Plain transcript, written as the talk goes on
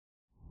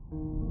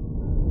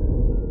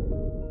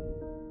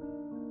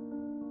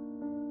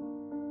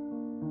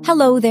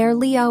Hello there,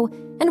 Leo,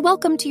 and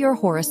welcome to your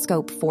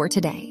horoscope for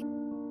today,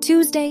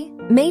 Tuesday,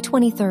 May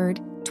 23rd,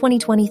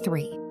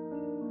 2023.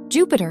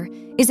 Jupiter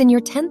is in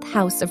your 10th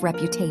house of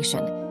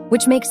reputation,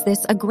 which makes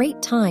this a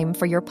great time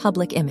for your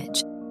public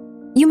image.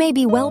 You may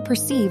be well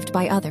perceived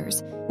by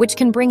others, which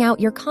can bring out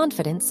your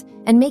confidence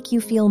and make you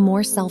feel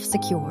more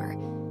self-secure.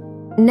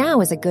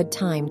 Now is a good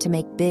time to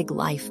make big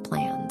life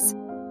plans.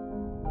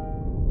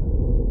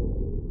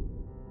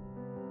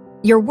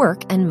 Your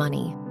work and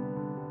money.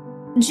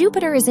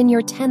 Jupiter is in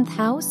your 10th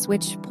house,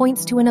 which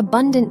points to an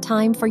abundant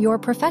time for your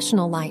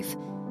professional life.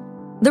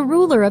 The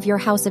ruler of your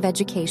house of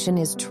education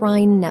is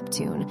trine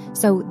Neptune,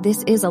 so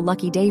this is a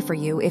lucky day for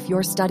you if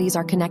your studies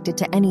are connected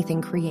to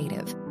anything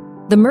creative.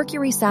 The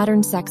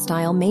Mercury-Saturn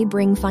sextile may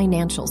bring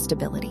financial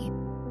stability.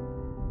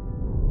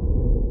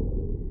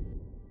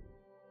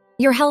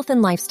 Your health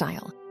and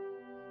lifestyle.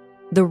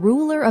 The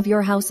ruler of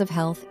your house of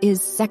health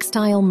is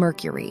sextile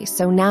Mercury,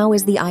 so now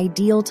is the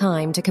ideal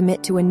time to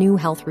commit to a new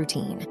health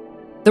routine.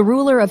 The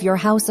ruler of your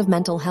house of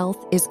mental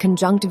health is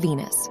conjunct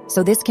Venus,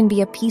 so this can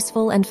be a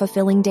peaceful and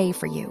fulfilling day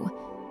for you.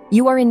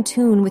 You are in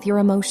tune with your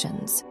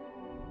emotions.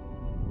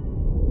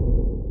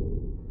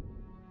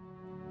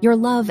 Your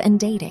love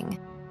and dating.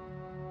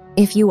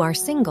 If you are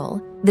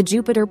single, the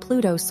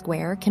Jupiter-Pluto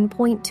square can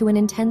point to an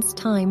intense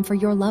time for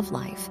your love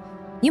life.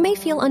 You may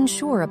feel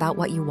unsure about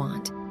what you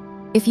want.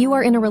 If you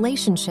are in a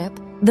relationship,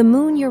 the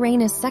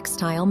Moon-Uranus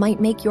sextile might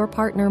make your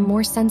partner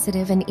more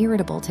sensitive and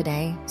irritable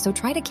today, so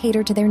try to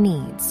cater to their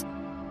needs.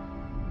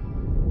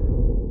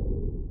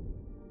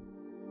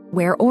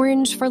 Wear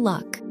orange for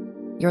luck.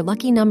 Your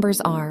lucky numbers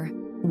are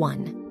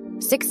 1,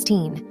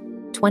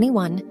 16,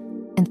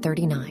 21, and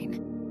 39.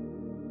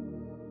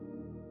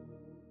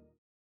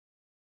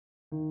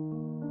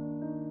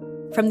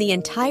 From the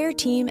entire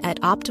team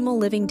at Optimal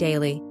Living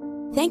Daily,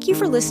 thank you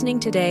for listening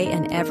today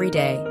and every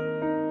day.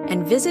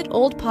 And visit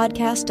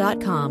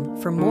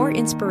oldpodcast.com for more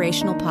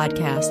inspirational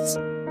podcasts.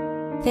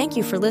 Thank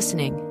you for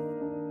listening.